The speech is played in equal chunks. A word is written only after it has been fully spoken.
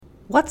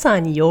What's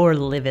on your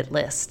Live It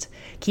list?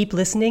 Keep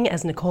listening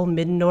as Nicole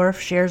Middendorf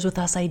shares with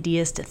us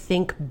ideas to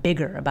think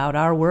bigger about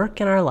our work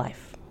and our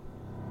life.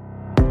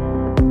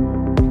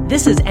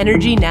 This is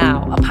Energy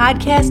Now, a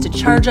podcast to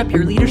charge up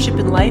your leadership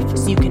in life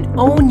so you can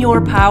own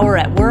your power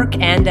at work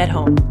and at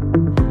home.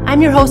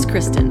 I'm your host,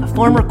 Kristen, a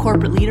former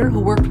corporate leader who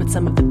worked with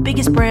some of the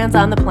biggest brands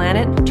on the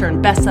planet,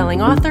 turned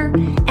best-selling author,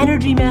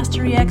 energy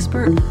mastery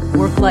expert,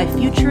 work-life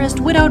futurist,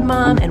 widowed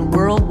mom, and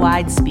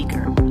worldwide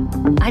speaker.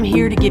 I'm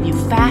here to give you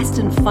fast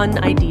and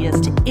fun ideas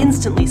to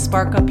instantly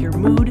spark up your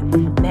mood,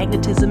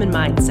 magnetism, and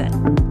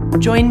mindset.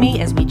 Join me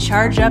as we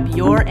charge up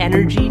your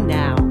energy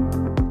now.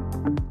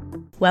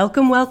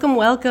 Welcome, welcome,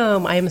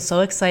 welcome. I am so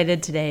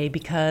excited today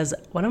because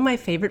one of my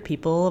favorite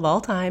people of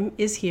all time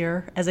is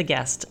here as a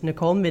guest,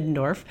 Nicole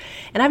Middendorf.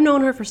 And I've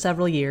known her for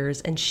several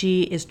years, and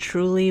she is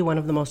truly one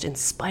of the most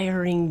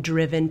inspiring,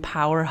 driven,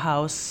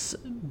 powerhouse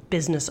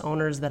business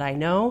owners that I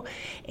know.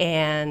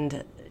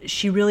 And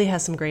she really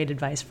has some great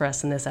advice for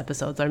us in this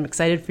episode, so I'm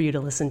excited for you to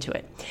listen to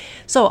it.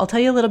 So I'll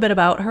tell you a little bit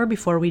about her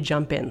before we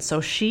jump in.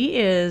 So she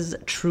is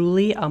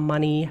truly a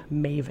money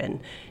maven.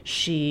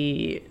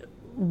 She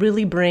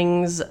really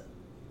brings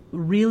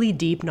really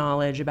deep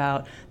knowledge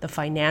about the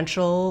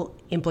financial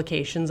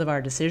implications of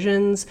our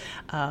decisions,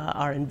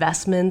 our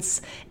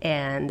investments,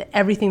 and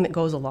everything that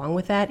goes along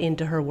with that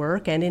into her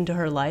work and into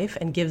her life,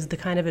 and gives the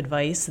kind of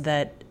advice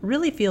that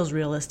really feels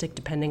realistic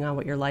depending on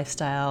what your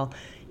lifestyle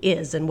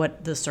is and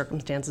what the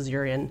circumstances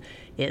you're in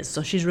is.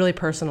 So she's really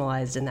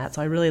personalized in that.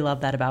 So I really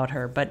love that about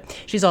her. But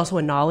she's also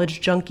a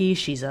knowledge junkie.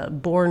 She's a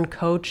born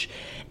coach,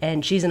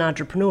 and she's an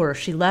entrepreneur.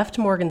 She left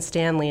Morgan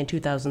Stanley in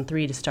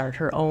 2003 to start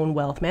her own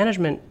wealth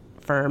management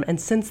firm, and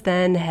since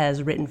then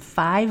has written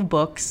 5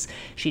 books.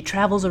 She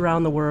travels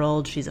around the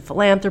world. She's a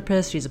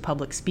philanthropist. She's a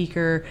public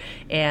speaker,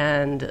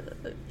 and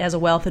as a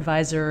wealth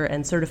advisor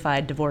and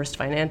certified divorced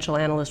financial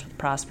analyst with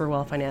Prosper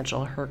Wealth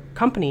Financial, her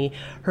company,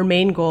 her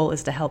main goal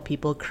is to help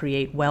people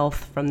create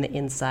wealth from the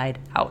inside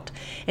out.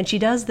 And she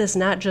does this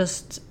not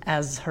just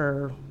as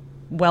her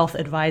wealth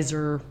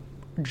advisor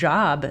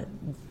job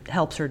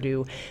helps her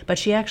do, but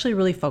she actually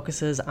really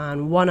focuses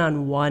on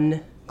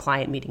one-on-one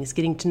client meetings,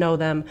 getting to know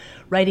them,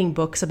 writing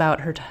books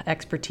about her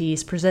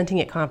expertise, presenting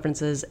at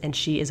conferences, and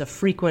she is a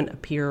frequent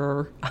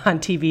appearer on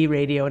TV,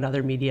 radio, and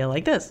other media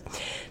like this.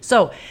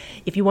 So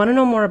if you want to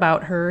know more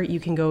about her, you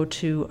can go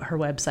to her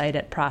website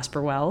at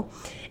ProsperWell,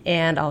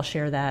 and I'll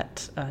share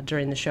that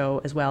during the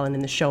show as well, and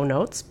in the show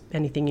notes.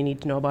 Anything you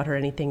need to know about her,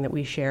 anything that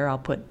we share, I'll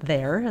put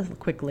there as a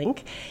quick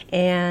link.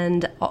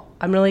 And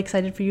I'm really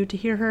excited for you to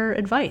hear her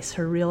advice,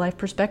 her real-life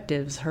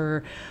perspectives,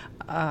 her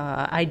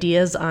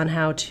ideas on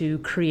how to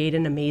create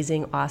an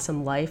amazing,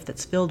 awesome life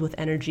that's filled with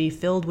energy,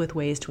 filled with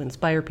ways to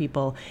inspire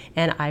people.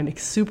 And I'm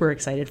super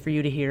excited for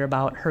you to hear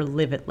about her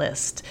Live It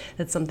list.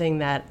 That's something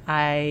that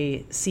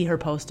I see her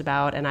post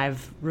about, and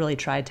I've really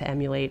tried to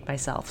emulate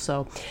myself.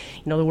 So,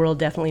 the world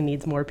definitely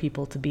needs more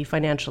people to be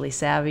financially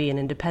savvy and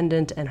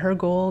independent. And her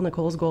goal,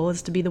 Nicole's goal,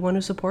 is to be the one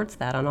who supports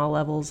that on all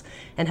levels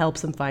and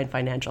helps them find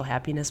financial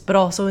happiness, but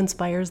also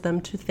inspires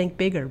them to think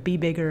bigger, be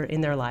bigger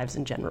in their lives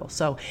in general.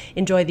 So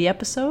enjoy the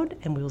episode,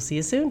 and we will see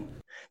you soon.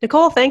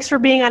 Nicole, thanks for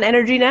being on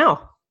Energy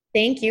Now.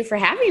 Thank you for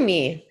having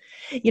me.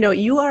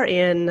 You are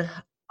in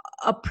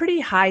a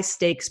pretty high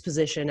stakes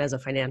position as a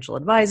financial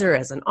advisor,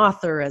 as an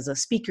author, as a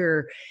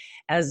speaker,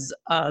 as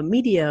a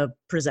media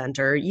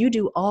presenter. You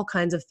do all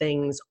kinds of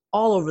things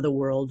all over the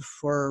world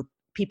for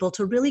people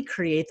to really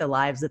create the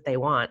lives that they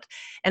want.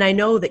 And I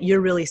know that you're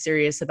really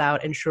serious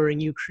about ensuring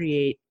you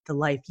create the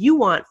life you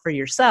want for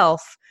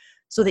yourself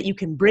so that you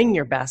can bring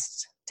your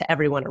best to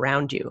everyone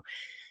around you.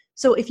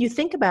 So if you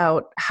think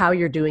about how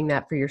you're doing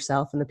that for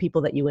yourself and the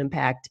people that you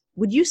impact,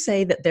 would you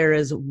say that there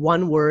is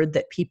one word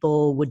that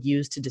people would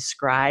use to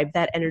describe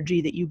that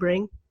energy that you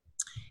bring?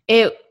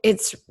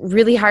 It's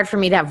really hard for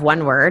me to have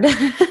one word,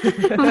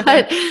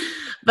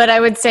 but I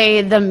would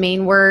say the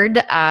main word,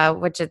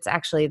 which it's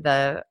actually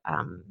the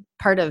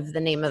part of the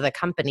name of the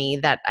company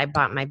that I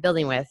bought my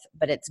building with,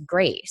 but it's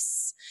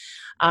grace.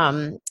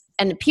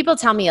 And people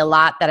tell me a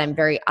lot that I'm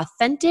very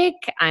authentic,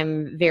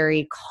 I'm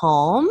very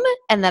calm,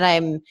 and that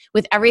I'm,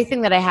 with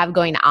everything that I have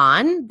going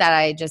on, that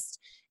I just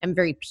am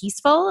very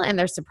peaceful, and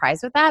they're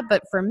surprised with that.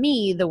 But for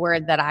me, the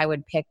word that I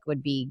would pick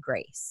would be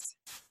grace.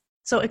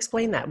 So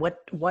explain that.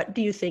 What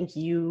do you think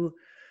you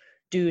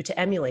do to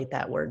emulate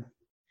that word?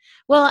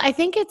 Well, I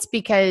think it's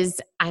because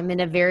I'm in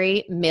a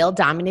very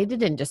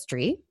male-dominated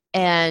industry.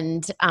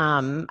 And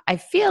I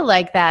feel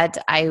like that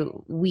I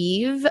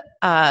weave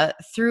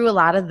through a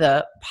lot of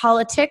the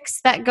politics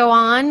that go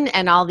on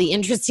and all the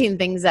interesting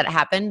things that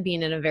happen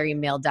being in a very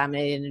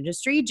male-dominated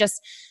industry,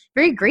 just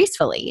very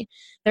gracefully.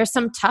 There's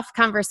some tough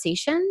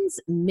conversations,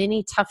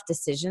 many tough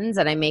decisions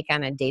that I make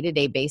on a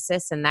day-to-day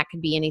basis. And that could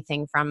be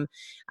anything from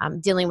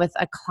dealing with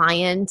a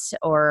client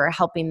or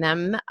helping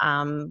them,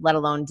 let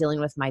alone dealing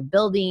with my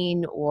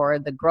building or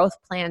the growth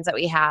plans that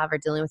we have, or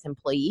dealing with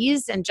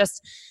employees, and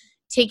just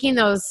taking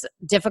those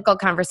difficult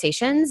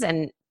conversations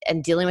and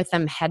and dealing with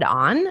them head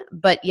on,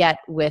 but yet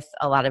with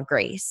a lot of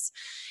grace.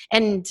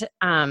 And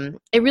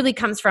it really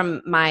comes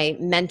from my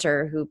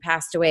mentor who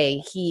passed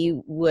away. He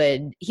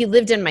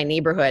lived in my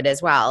neighborhood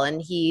as well.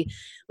 And he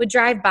would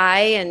drive by,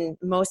 and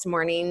most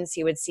mornings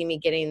he would see me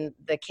getting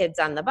the kids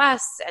on the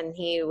bus, and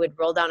he would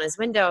roll down his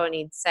window and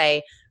he'd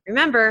say,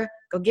 remember,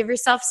 go give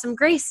yourself some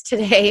grace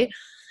today.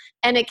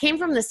 And it came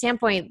from the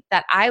standpoint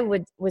that I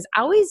was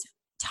always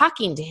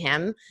talking to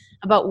him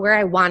about where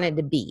I wanted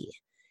to be.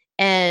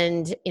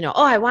 And,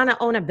 I want to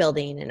own a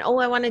building, and, I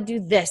want to do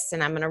this,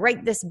 and I'm going to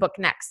write this book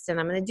next, and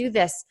I'm going to do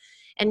this.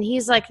 And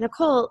he's like,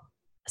 Nicole,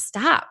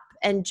 stop.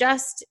 And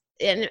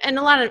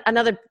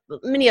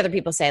many other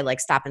people say, like,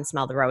 stop and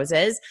smell the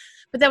roses.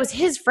 But that was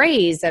his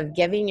phrase of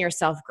giving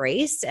yourself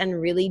grace and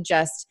really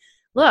just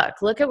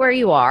look at where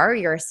you are.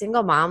 You're a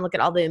single mom. Look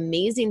at all the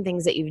amazing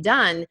things that you've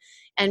done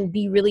and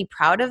be really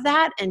proud of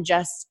that and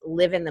just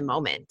live in the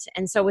moment.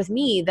 And so with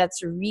me,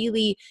 that's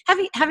really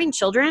having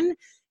children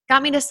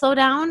got me to slow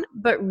down,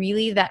 but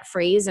really that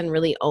phrase and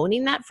really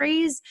owning that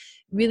phrase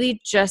really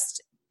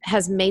just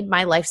has made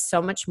my life so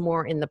much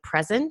more in the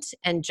present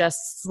and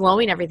just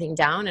slowing everything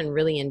down and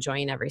really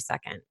enjoying every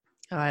second.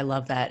 Oh, I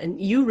love that. And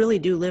you really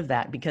do live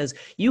that, because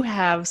you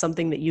have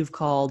something that you've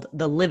called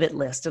the Live It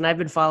list.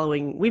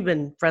 And we've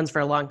been friends for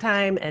a long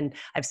time, and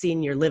I've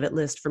seen your Live It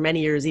list for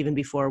many years, even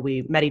before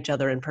we met each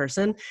other in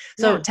person.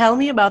 So Tell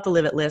me about the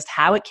Live It list,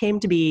 how it came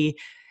to be,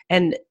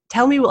 and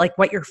tell me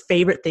what your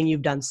favorite thing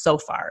you've done so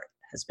far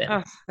has been.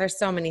 Oh, there's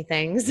so many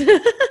things.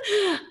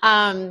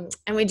 And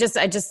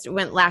I just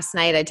went last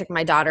night. I took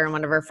my daughter and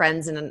one of her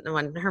friends and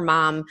her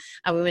mom.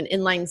 We went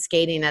inline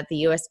skating at the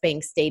US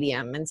Bank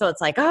Stadium. And so it's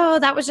like, oh,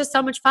 that was just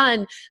so much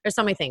fun. There's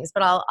so many things,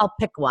 but I'll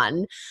pick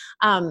one.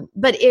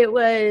 But it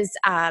was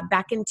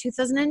back in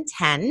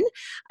 2010.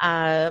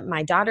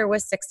 My daughter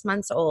was 6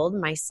 months old.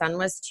 My son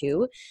was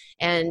 2.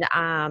 And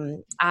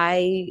I'm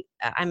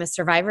a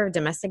survivor of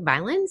domestic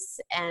violence,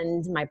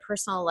 and my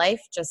personal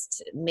life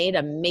just made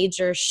a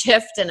major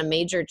shift and a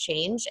major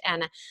change.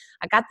 And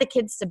I got the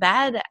kids to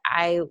bed.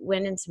 I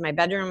went into my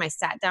bedroom. I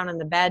sat down in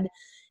the bed,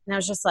 and I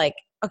was just like,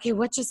 okay,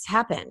 what just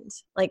happened?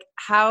 Like,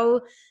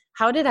 how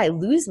did I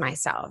lose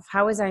myself?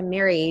 How was I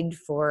married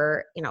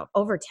for,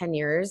 over 10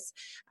 years?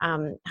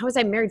 How was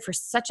I married for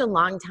such a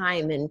long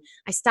time? And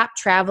I stopped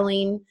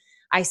traveling.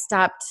 I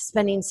stopped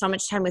spending so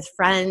much time with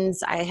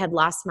friends. I had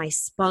lost my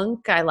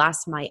spunk. I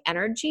lost my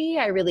energy.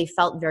 I really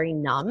felt very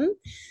numb.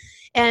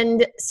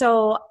 And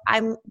so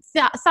I'm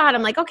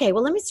like, okay,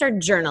 well, let me start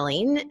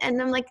journaling.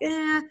 And I'm like,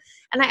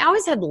 And I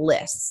always had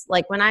lists.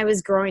 Like when I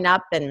was growing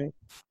up, and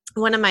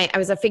I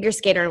was a figure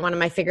skater, and one of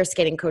my figure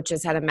skating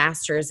coaches had a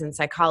master's in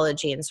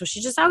psychology. And so she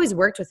just always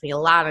worked with me a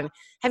lot on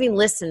having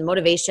lists and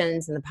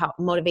motivations and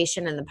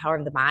motivation and the power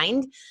of the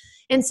mind.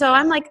 And so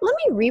I'm like, let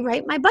me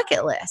rewrite my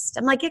bucket list.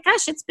 I'm like,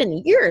 gosh, it's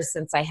been years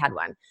since I had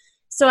one.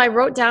 So I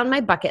wrote down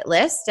my bucket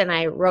list, and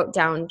I wrote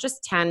down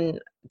just 10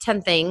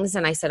 things.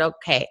 And I said,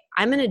 okay,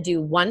 I'm going to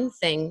do one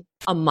thing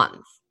a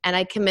month. And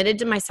I committed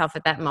to myself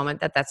at that moment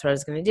that that's what I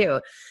was going to do.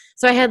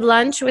 So I had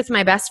lunch with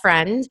my best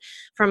friend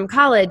from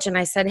college, and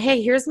I said, hey,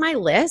 here's my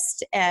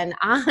list. And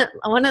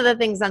one of the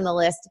things on the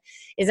list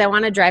is I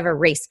want to drive a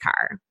race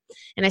car.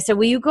 And I said,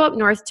 will you go up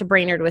north to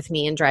Brainerd with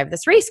me and drive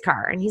this race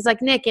car? And he's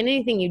like, Nick, in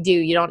anything you do,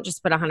 you don't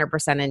just put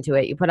 100% into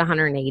it. You put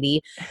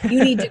 180.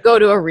 You need to go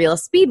to a real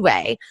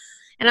speedway.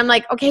 And I'm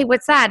like, okay,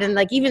 what's that? And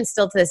like, even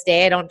still to this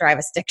day, I don't drive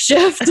a stick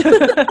shift.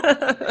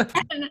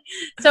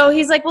 So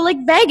he's like, well,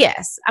 like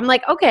Vegas. I'm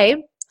like,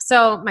 okay.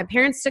 So my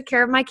parents took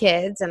care of my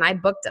kids, and I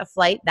booked a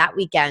flight that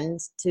weekend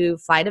to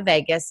fly to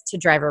Vegas to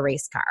drive a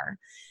race car.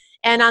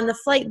 And on the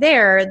flight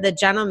there, the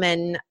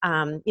gentleman,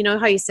 you know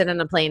how you sit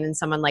on a plane and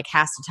someone like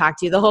has to talk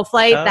to you the whole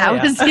flight?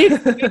 Was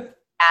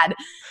bad.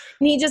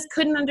 And he just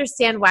couldn't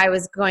understand why I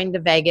was going to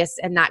Vegas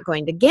and not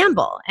going to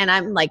gamble. And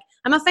I'm like,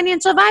 I'm a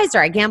financial advisor.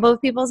 I gamble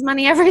with people's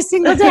money every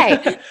single day.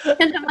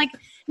 And I'm like,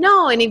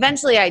 no. And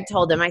eventually I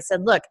told him, I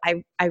said, look,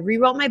 I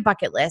rewrote my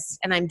bucket list,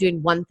 and I'm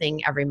doing one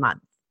thing every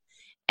month.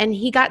 And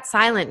he got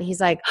silent. And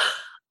he's like,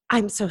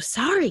 I'm so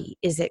sorry.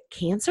 Is it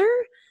cancer?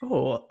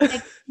 Oh.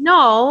 Like,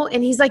 no.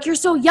 And he's like, you're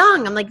so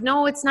young. I'm like,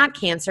 no, it's not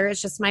cancer.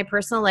 It's just my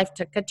personal life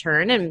took a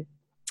turn, and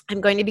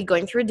I'm going to be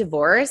going through a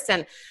divorce,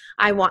 and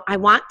I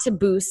want to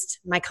boost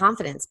my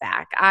confidence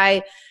back.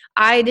 I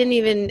didn't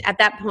even, at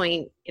that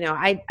point,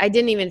 I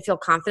didn't even feel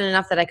confident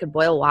enough that I could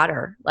boil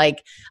water.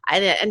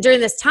 And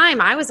during this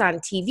time, I was on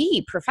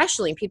TV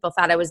professionally. People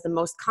thought I was the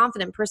most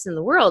confident person in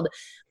the world,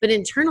 but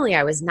internally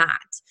I was not.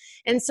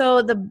 And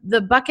so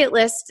the bucket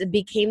list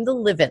became the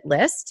Live It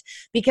list,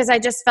 because I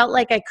just felt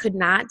like I could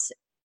not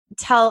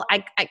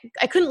I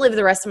couldn't live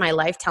the rest of my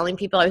life telling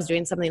people I was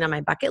doing something on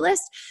my bucket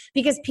list,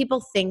 because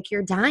people think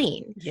you're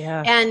dying.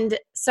 Yeah. And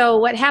so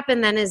what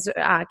happened then is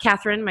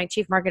Catherine, my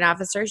chief marketing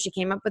officer, she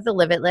came up with the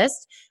Live It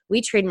list.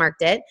 We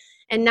trademarked it.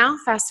 And now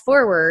fast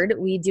forward,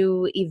 we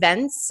do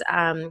events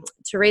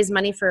to raise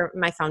money for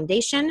my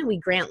foundation. We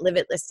grant Live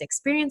It List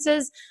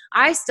experiences.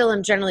 I still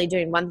am generally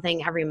doing one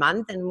thing every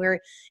month, and we're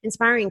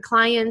inspiring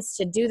clients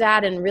to do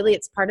that. And really,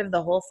 it's part of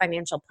the whole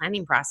financial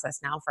planning process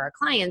now for our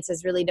clients,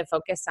 is really to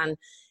focus on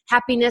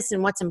happiness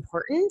and what's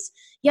important.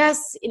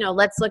 Yes,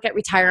 let's look at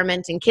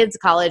retirement and kids'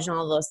 college and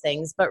all those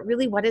things, but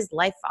really, what is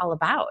life all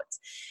about?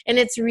 And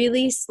it's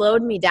really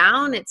slowed me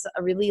down. It's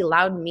really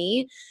allowed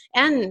me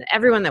and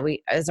everyone that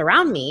is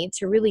around me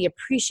to really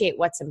appreciate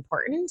what's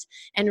important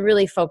and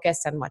really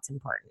focus on what's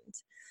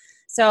important.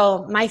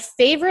 So my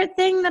favorite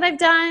thing that I've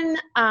done,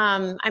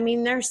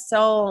 there's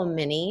so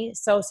many,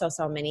 so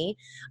many.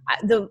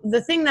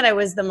 The thing that I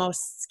was the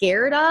most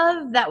scared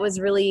of that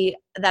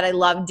I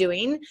loved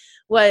doing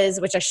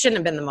which I shouldn't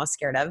have been the most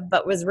scared of,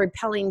 but was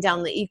rappelling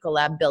down the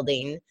Ecolab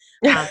building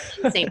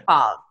in St.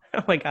 Paul.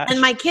 Oh my gosh. And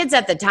my kids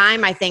at the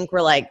time, I think,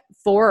 were like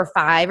 4 or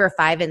 5 or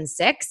 5 and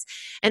 6.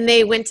 And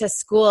they went to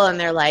school and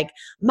they're like,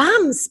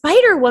 Mom,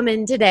 Spider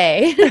Woman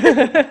today.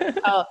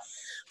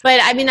 But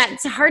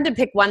it's hard to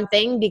pick one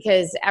thing,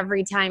 because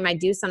every time I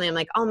do something, I'm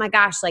like, oh my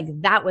gosh, like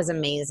that was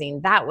amazing.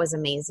 That was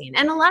amazing.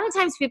 And a lot of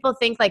times people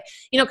think like,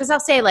 because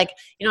I'll say like,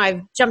 I've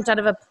jumped out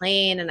of a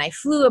plane and I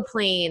flew a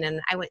plane and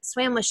I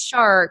swam with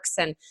sharks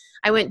and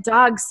I went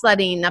dog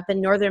sledding up in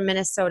northern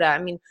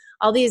Minnesota.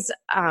 All these,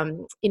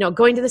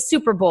 going to the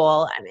Super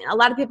Bowl. A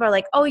lot of people are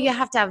like, oh, you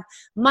have to have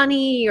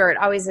money, or it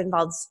always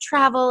involves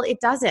travel. It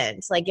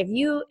doesn't. Like if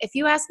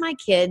you ask my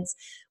kids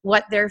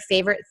what their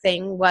favorite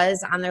thing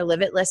was on their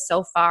Live It list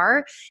so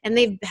far, and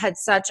they've had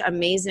such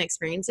amazing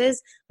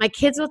experiences, my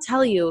kids will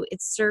tell you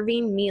it's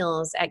serving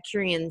meals at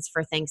Curian's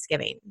for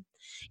Thanksgiving.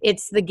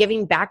 It's the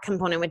giving back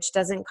component, which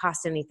doesn't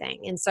cost anything.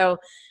 And so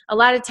a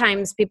lot of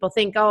times people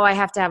think, oh, I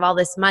have to have all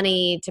this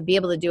money to be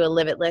able to do a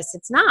Live It list.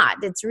 It's not.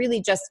 It's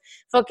really just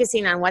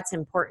focusing on what's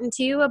important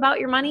to you about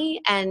your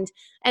money. And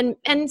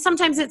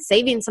sometimes it's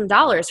saving some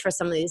dollars for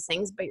some of these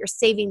things, but you're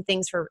saving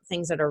things for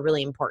things that are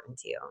really important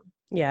to you.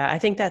 Yeah, I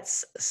think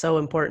that's so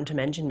important to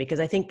mention, because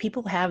I think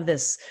people have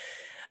this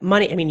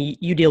money.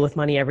 You deal with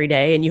money every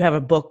day, and you have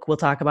a book we'll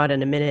talk about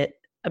in a minute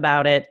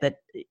about it that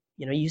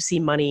you see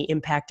money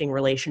impacting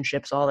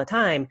relationships all the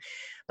time.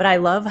 But I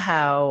love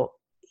how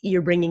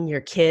you're bringing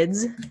your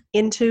kids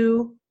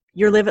into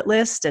your Live It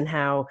list and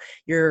how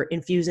you're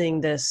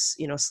infusing this,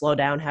 slow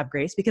down, have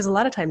grace. Because a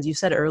lot of times you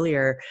said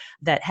earlier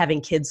that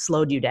having kids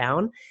slowed you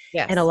down.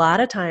 Yes. And a lot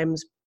of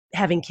times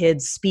having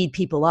kids speed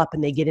people up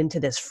and they get into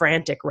this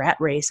frantic rat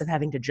race of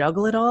having to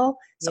juggle it all.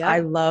 So I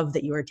love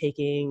that you are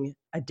taking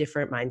a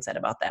different mindset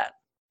about that.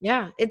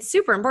 Yeah, it's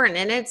super important.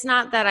 And it's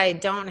not that I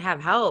don't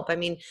have help.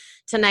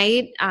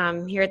 Tonight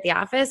here at the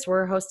office,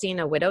 we're hosting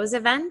a widows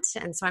event.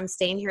 And so I'm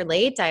staying here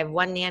late. I have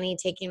one nanny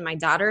taking my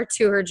daughter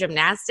to her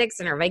gymnastics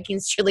and her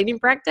Vikings cheerleading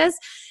practice,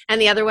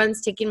 and the other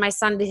one's taking my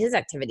son to his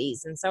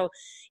activities. And so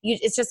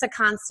it's just a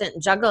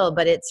constant juggle,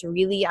 but it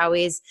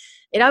always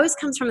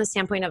comes from the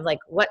standpoint of like,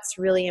 what's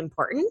really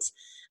important,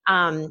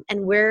 and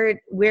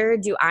where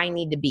do I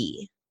need to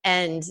be?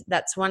 And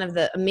that's one of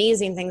the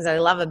amazing things that I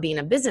love of being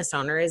a business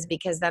owner, is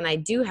because then I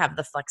do have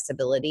the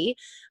flexibility.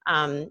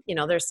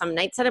 There's some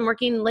nights that I'm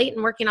working late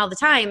and working all the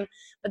time,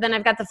 but then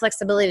I've got the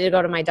flexibility to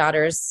go to my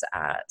daughter's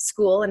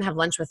school and have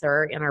lunch with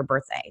her in her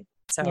birthday.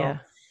 So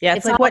yeah,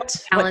 it's like what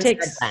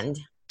takes blend.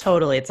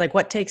 Totally. It's like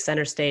what takes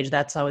center stage.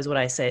 That's always what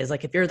I say, is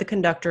like, if you're the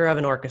conductor of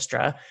an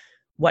orchestra,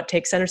 what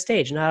takes center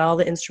stage? Not all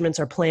the instruments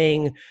are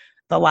playing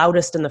the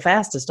loudest and the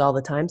fastest all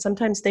the time.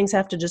 Sometimes things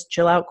have to just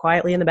chill out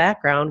quietly in the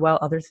background while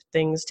other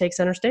things take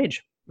center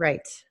stage.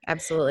 Right.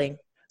 Absolutely.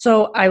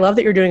 So I love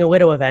that you're doing a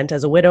widow event.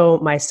 As a widow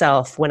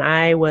myself, when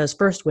I was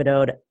first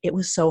widowed, it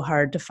was so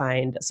hard to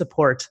find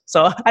support.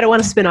 So I don't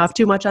want to spin off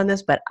too much on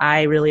this, but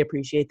I really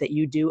appreciate that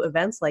you do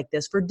events like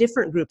this for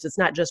different groups. It's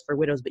not just for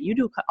widows, but you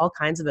do all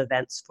kinds of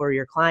events for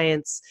your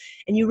clients,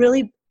 and you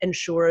really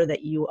ensure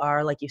that you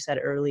are, like you said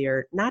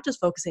earlier, not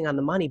just focusing on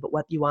the money, but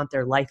what you want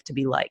their life to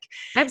be like.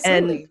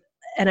 Absolutely.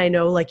 And I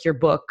know, like your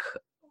book,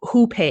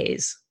 Who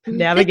Pays?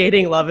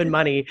 Navigating Love and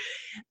Money,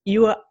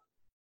 you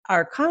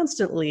are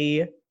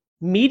constantly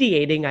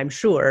mediating, I'm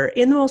sure,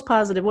 in the most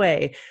positive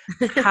way,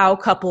 how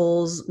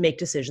couples make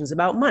decisions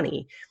about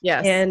money.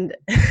 Yes. And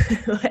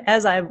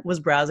as I was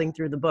browsing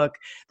through the book,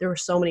 there were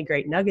so many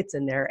great nuggets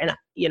in there. And,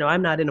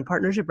 I'm not in a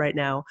partnership right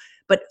now,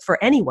 but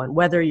for anyone,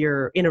 whether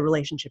you're in a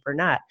relationship or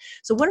not.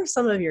 So what are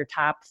some of your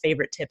top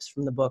favorite tips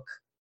from the book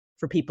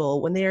for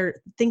people when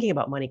they're thinking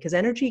about money? Because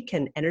energy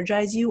can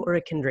energize you or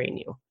it can drain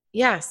you.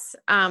 Yes.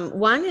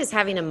 One is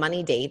having a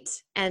money date.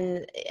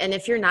 And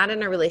if you're not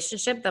in a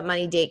relationship, the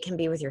money date can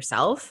be with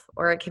yourself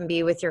or it can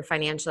be with your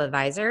financial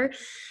advisor.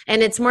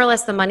 And it's more or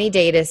less, the money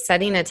date is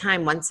setting a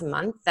time once a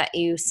month that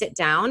you sit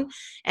down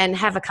and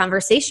have a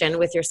conversation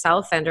with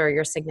yourself and or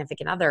your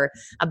significant other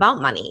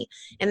about money.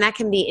 And that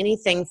can be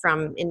anything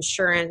from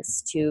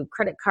insurance to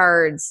credit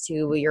cards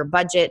to your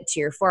budget, to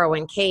your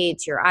 401k,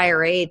 to your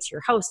IRA, to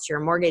your house, to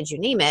your mortgage, you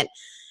name it.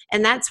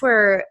 And that's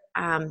where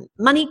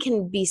money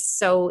can be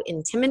so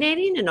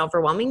intimidating and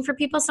overwhelming for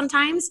people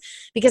sometimes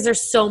because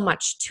there's so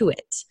much to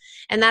it.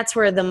 And that's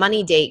where the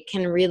money date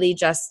can really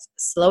just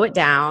slow it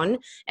down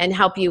and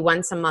help you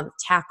once a month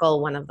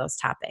tackle one of those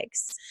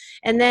topics.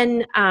 And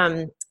then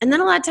a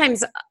lot of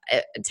times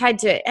tied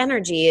to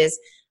energy is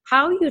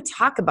how you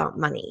talk about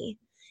money.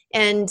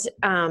 And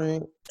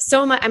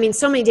so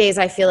many days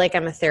I feel like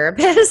I'm a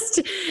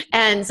therapist,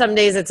 and some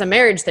days it's a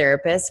marriage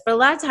therapist, but a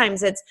lot of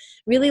times it's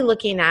really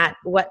looking at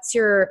what's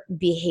your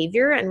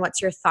behavior and what's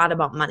your thought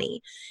about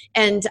money.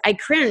 And I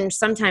cringe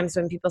sometimes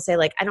when people say,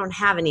 like, I don't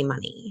have any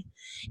money.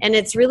 And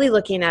it's really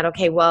looking at,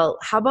 okay, well,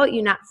 how about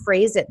you not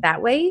phrase it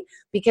that way?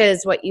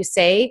 Because what you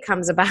say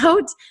comes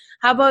about.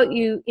 How about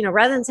you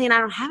rather than saying I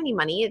don't have any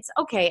money, it's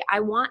okay,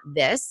 I want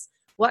this.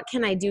 What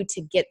can I do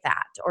to get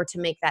that or to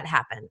make that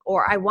happen?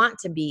 Or I want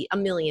to be a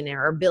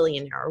millionaire or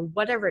billionaire or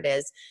whatever it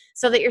is,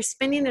 so that you're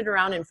spinning it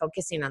around and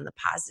focusing on the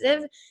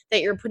positive,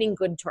 that you're putting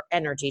good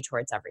energy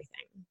towards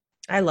everything.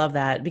 I love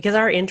that, because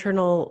our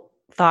internal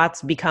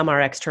thoughts become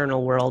our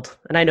external world.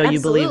 And I know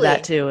Absolutely. You believe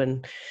that too.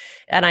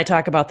 And I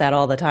talk about that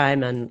all the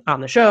time, and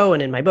on the show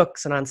and in my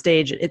books and on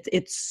stage.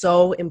 It's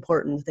so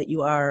important that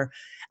you are,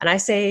 and I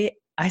say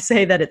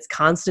that it's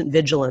constant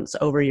vigilance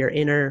over your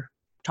inner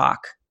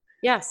talk.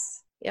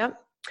 Yes. Yep.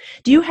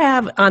 Do you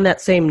have, on that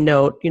same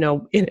note,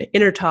 in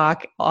inner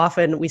talk,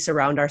 often we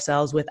surround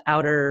ourselves with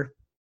outer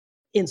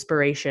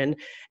inspiration.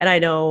 And I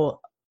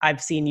know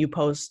I've seen you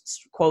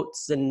post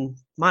quotes and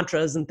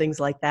mantras and things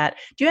like that.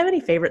 Do you have any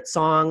favorite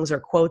songs or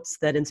quotes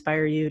that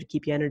inspire you, to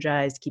keep you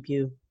energized, keep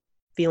you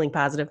feeling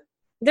positive?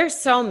 There's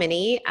so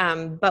many,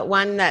 but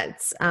one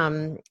that's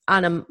on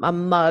a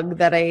mug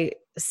that I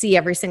see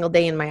every single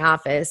day in my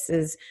office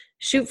is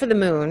 "Shoot for the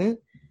moon,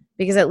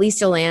 because at least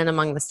you'll land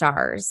among the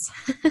stars."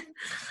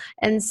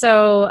 And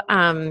so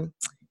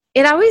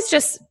it always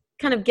just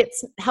kind of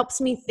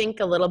helps me think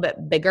a little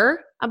bit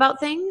bigger about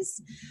things,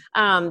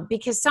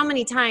 because so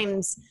many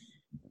times,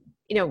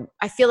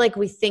 I feel like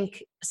we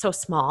think so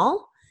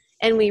small,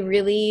 and we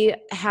really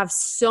have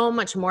so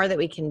much more that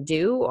we can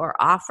do or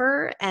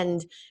offer.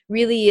 And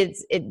really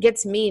it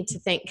gets me to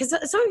think, because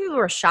some people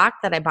were shocked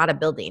that I bought a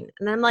building,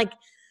 and I'm like,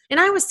 and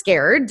I was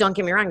scared, don't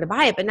get me wrong, to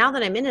buy it. But now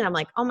that I'm in it, I'm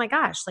like, oh my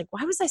gosh, like,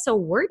 why was I so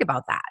worried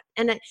about that?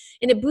 And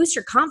it boosts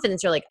your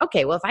confidence. You're like,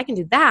 okay, well, if I can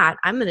do that,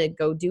 I'm going to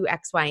go do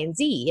X, Y, and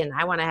Z. And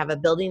I want to have a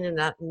building in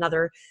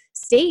another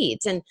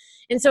state. And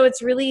so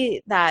it's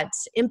really that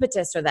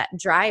impetus or that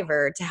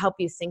driver to help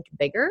you think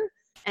bigger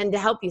and to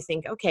help you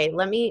think, okay,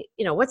 let me,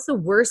 what's the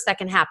worst that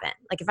can happen?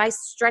 Like, if I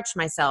stretch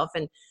myself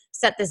and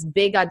set this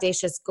big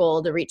audacious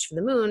goal to reach for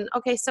the moon,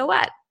 okay, so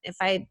what? If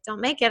I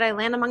don't make it, I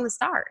land among the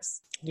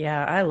stars.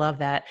 Yeah, I love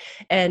that.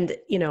 And,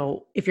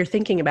 if you're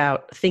thinking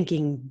about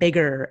thinking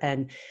bigger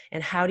and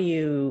how do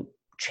you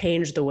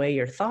change the way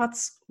your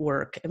thoughts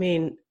work? I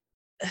mean,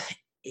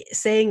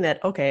 saying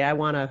that, okay, I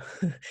want to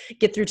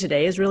get through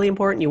today is really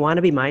important. You want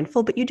to be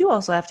mindful, but you do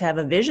also have to have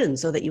a vision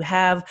so that you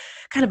have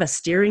kind of a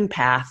steering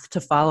path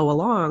to follow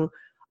along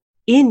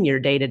in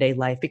your day-to-day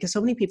life. Because so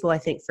many people, I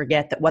think,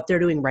 forget that what they're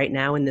doing right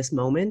now in this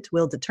moment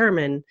will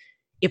determine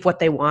if what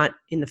they want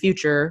in the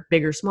future,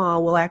 big or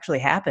small, will actually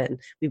happen.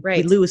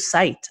 We lose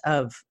sight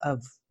of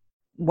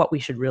what we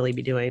should really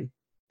be doing.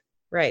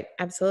 Right.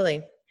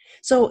 Absolutely.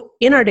 So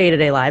in our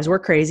day-to-day lives, we're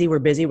crazy, we're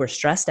busy, we're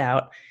stressed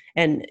out.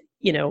 And,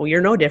 you're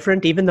no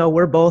different, even though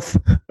we're both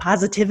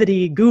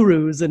positivity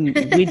gurus and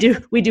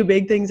we do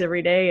big things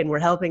every day and we're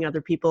helping other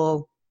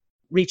people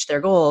reach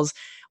their goals.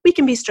 We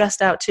can be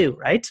stressed out too,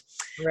 right?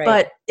 Right.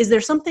 But is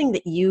there something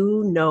that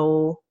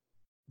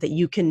that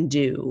you can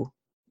do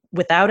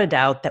without a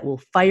doubt that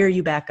will fire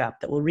you back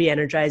up, that will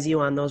re-energize you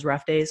on those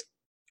rough days?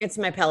 It's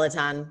my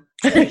Peloton.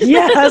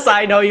 Yes,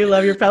 I know you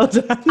love your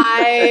Peloton.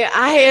 I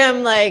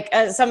am like,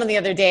 someone the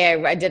other day,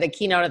 I did a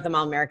keynote at the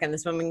Mall American.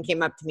 This woman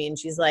came up to me and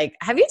she's like,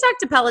 have you talked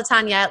to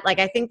Peloton yet? Like,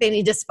 I think they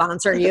need to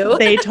sponsor you.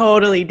 They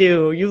totally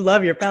do. You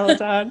love your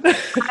Peloton.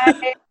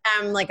 I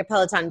am like a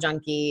Peloton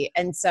junkie.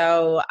 And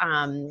so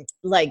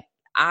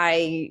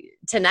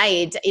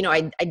tonight,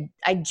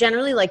 I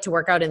generally like to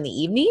work out in the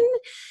evening.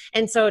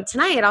 And so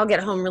tonight I'll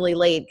get home really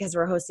late because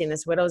we're hosting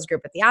this widows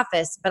group at the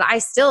office, but I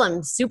still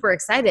am super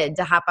excited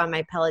to hop on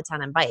my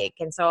Peloton and bike.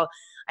 And so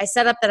I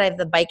set up that I have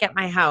the bike at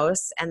my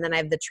house and then I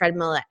have the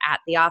treadmill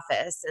at the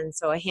office. And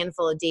so a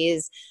handful of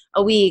days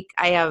a week,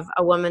 I have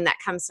a woman that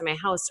comes to my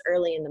house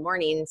early in the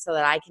morning so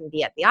that I can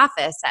be at the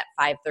office at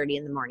 5:30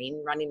 in the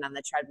morning, running on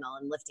the treadmill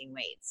and lifting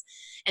weights.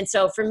 And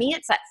so for me,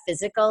 it's that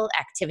physical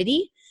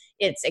activity.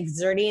 It's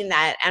exerting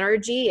that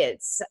energy.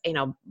 It's,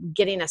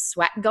 getting a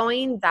sweat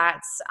going.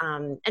 That's,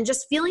 and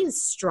just feeling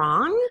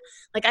strong.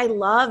 Like, I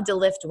love to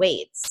lift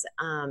weights.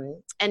 And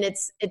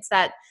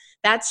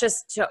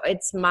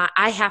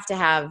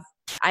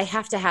I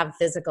have to have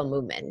physical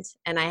movement,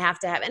 and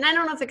and I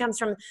don't know if it comes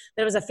from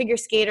that I was a figure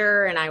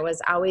skater and I was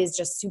always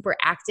just super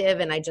active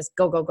and I just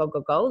go.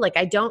 Like,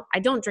 I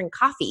don't drink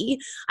coffee.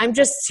 I'm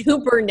just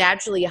super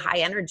naturally high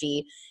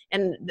energy.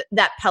 And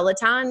that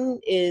Peloton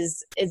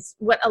is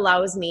what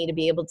allows me to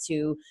be able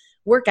to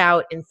work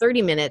out in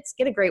 30 minutes,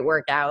 get a great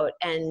workout,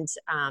 and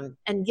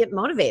get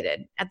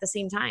motivated at the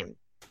same time.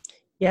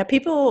 Yeah,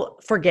 people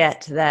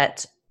forget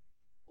that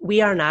we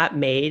are not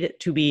made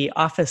to be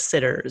office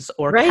sitters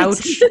or Right.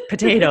 couch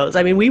potatoes.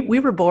 I mean, we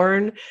were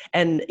born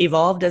and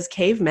evolved as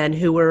cavemen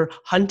who were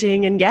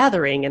hunting and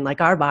gathering, and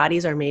like our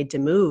bodies are made to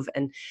move.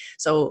 And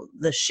so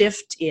the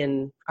shift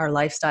in our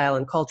lifestyle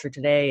and culture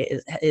today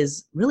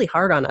is really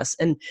hard on us.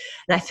 And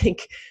I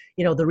think,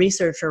 the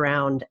research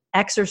around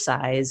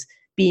exercise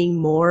being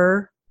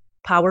more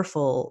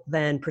powerful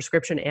than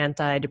prescription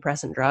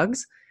antidepressant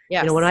drugs.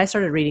 Yes. When I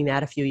started reading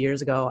that a few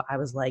years ago, I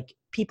was like,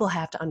 people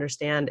have to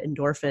understand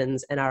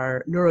endorphins and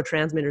our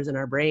neurotransmitters in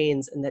our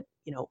brains, and that,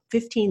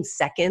 15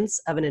 seconds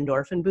of an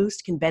endorphin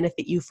boost can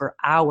benefit you for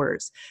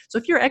hours. So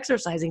if you're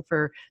exercising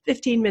for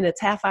 15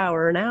 minutes, half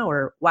hour, an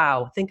hour,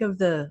 wow, think of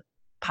the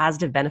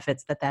positive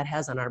benefits that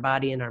has on our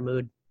body and our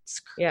mood.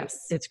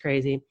 Yes. It's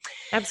crazy.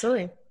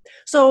 Absolutely.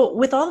 So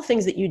with all the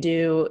things that you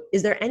do,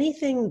 is there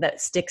anything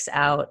that sticks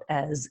out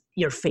as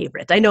your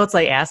favorite? I know it's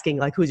like asking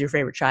who's your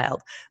favorite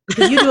child,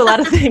 because you do a lot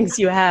of things.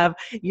 You have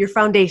your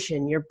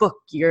foundation, your book,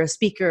 you're a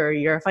speaker,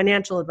 you're a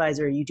financial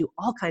advisor, you do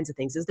all kinds of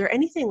things. Is there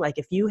anything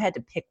if you had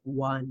to pick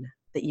one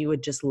that you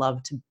would just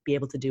love to be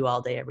able to do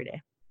all day, every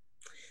day?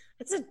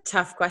 It's a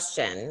tough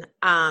question.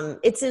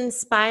 It's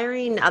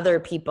inspiring other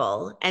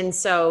people. And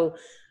so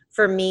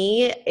for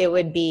me, it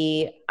would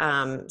be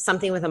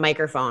something with a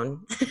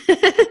microphone,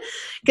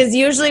 because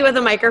usually with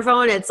a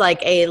microphone, it's like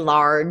a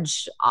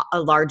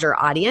larger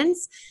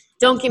audience.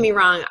 Don't get me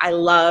wrong. I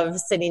love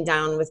sitting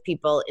down with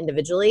people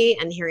individually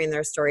and hearing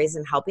their stories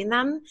and helping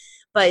them.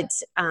 But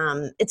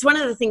it's one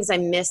of the things I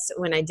miss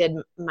when I did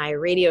my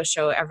radio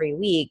show every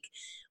week,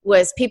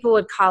 was people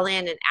would call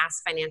in and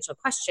ask financial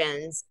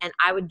questions, and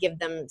I would give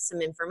them some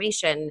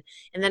information,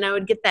 and then I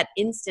would get that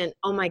instant,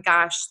 oh my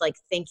gosh,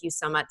 thank you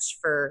so much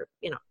for,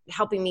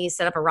 helping me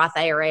set up a Roth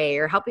IRA,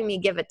 or helping me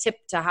give a tip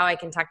to how I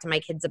can talk to my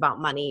kids about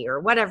money, or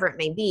whatever it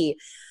may be.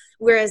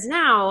 Whereas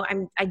now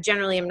I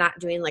generally am not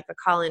doing the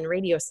call-in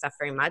radio stuff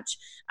very much.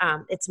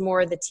 It's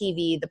more the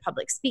TV, the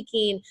public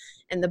speaking,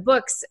 and the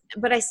books.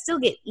 But I still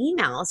get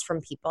emails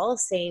from people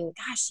saying,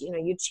 gosh,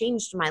 you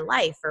changed my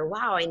life, or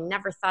wow, I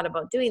never thought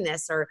about doing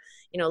this, or,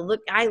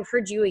 look, I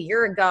heard you a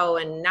year ago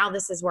and now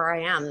this is where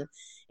I am.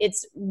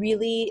 It's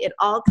really, it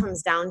all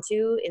comes down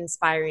to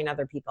inspiring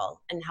other people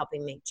and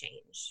helping make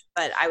change.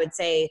 But I would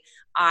say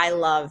I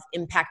love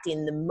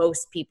impacting the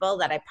most people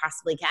that I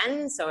possibly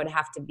can. So it'd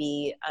have to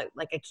be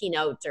a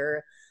keynote,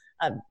 or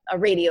a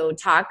radio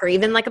talk, or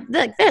even like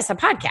this, a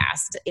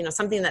podcast,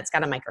 something that's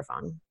got a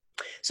microphone.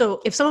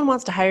 So if someone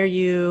wants to hire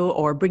you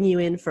or bring you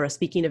in for a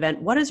speaking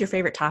event, what is your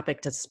favorite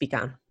topic to speak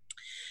on?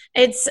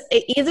 It's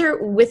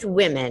either with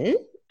women,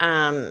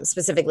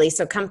 specifically.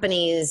 So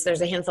companies,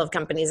 there's a handful of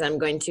companies I'm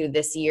going to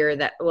this year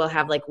that will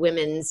have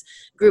women's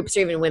groups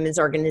or even women's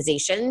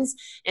organizations.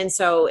 And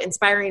so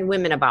inspiring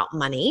women about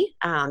money,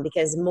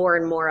 because more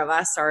and more of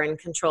us are in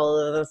control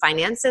of the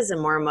finances, and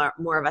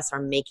more of us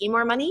are making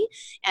more money,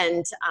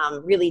 and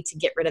really to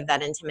get rid of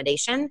that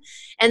intimidation.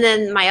 And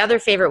then my other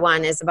favorite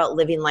one is about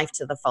living life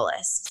to the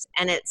fullest.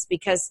 And it's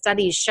because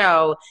studies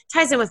show,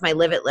 ties in with my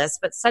Live It list,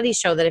 but studies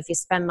show that if you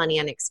spend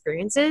money on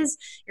experiences,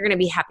 you're going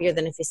to be happier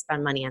than if you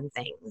spend money on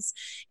things.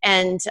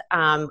 And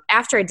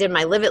after I did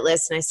my Live It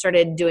list and I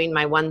started doing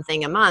my one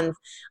thing a month,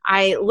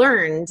 I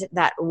learned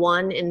that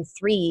 1 in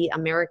 3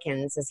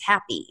 Americans is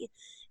happy.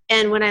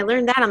 And when I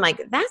learned that, I'm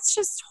like, that's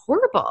just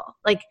horrible.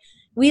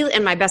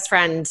 And my best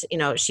friend,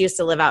 she used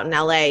to live out in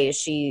LA.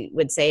 She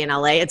would say in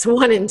LA, it's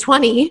 1 in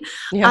 20.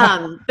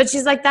 Yeah. But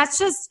she's like,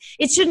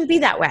 it shouldn't be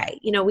that way.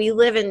 We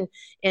live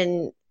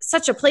in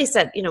such a place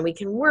that, we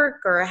can work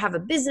or have a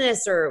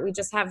business, or we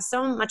just have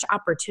so much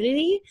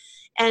opportunity.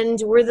 And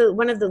we're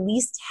one of the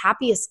least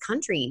happiest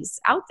countries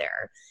out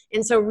there.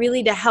 And so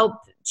really to help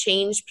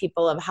change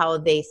people of how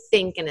they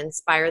think and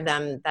inspire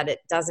them, that it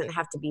doesn't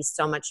have to be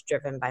so much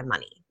driven by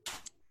money.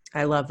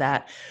 I love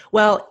that.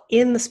 Well,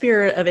 in the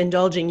spirit of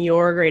indulging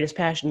your greatest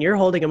passion, you're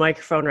holding a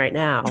microphone right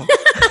now.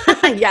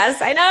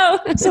 Yes, I know.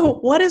 So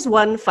what is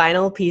one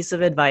final piece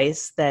of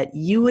advice that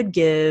you would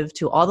give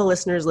to all the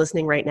listeners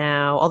listening right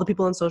now, all the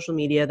people on social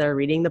media that are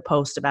reading the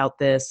post about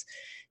this,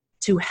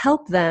 to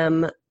help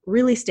them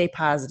really stay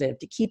positive,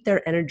 to keep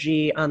their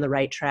energy on the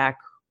right track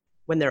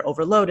when they're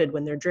overloaded,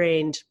 when they're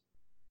drained,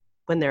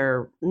 when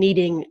they're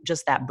needing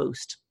just that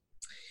boost?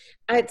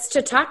 It's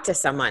to talk to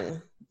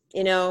someone.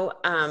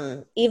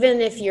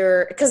 Even if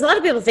because a lot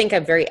of people think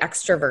I'm very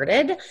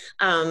extroverted,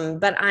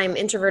 but I'm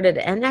introverted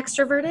and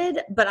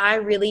extroverted. But I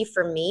really,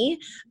 for me,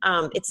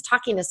 it's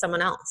talking to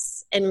someone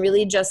else and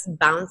really just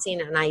bouncing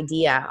an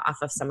idea off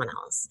of someone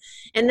else.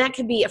 And that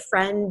could be a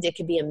friend, it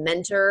could be a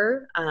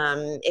mentor,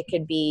 it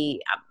could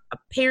be a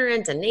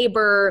parent, a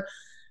neighbor,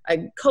 a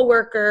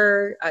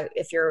coworker,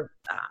 if you're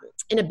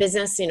in a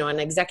business, an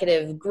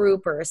executive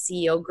group or a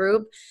CEO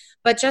group,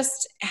 but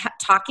just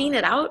talking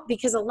it out,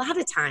 because a lot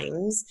of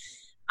times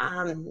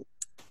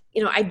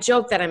I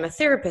joke that I'm a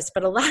therapist,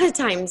 but a lot of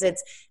times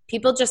it's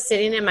people just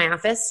sitting in my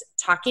office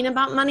talking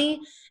about money.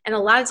 And a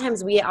lot of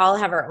times we all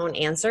have our own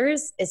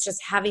answers. It's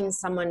just having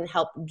someone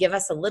help give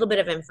us a little bit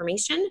of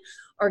information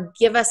or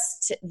give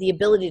us the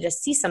ability to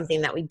see something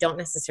that we don't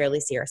necessarily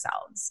see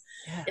ourselves.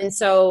 Yeah.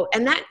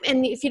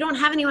 And if you don't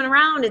have anyone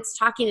around, it's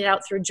talking it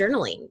out through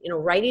journaling,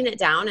 writing it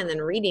down and then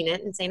reading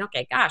it and saying,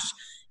 okay, gosh,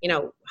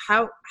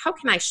 how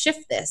can I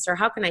shift this, or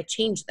how can I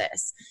change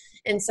this?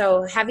 And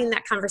so having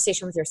that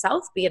conversation with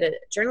yourself, be it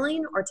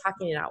journaling or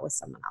talking it out with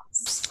someone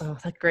else. Oh,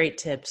 that's great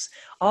tips.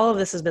 All of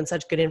this has been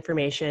such good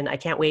information. I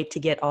can't wait to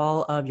get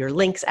all of your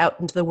links out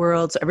into the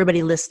world. So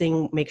everybody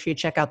listening, make sure you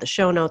check out the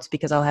show notes,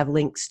 because I'll have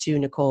links to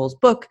Nicole's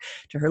book,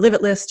 to her Live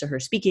It list, to her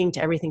speaking,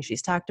 to everything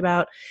she's talked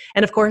about.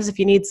 And of course, if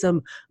you need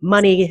some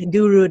money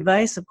guru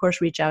advice, of course,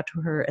 reach out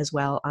to her as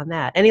well on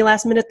that. Any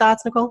last minute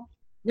thoughts, Nicole?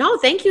 No,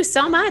 thank you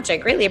so much. I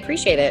greatly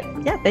appreciate it.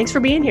 Yeah, thanks for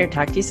being here.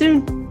 Talk to you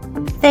soon.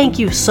 Thank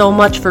you so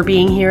much for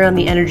being here on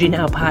the Energy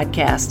Now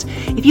podcast.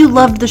 If you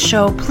loved the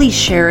show, please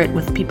share it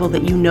with people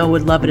that you know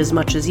would love it as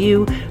much as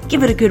you.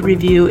 Give it a good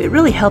review. It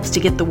really helps to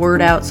get the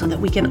word out so that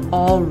we can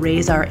all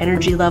raise our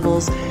energy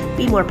levels,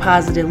 be more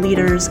positive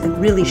leaders, and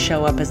really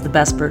show up as the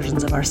best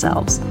versions of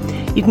ourselves.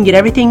 You can get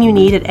everything you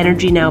need at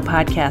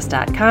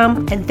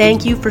energynowpodcast.com, and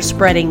thank you for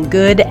spreading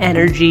good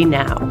energy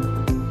now.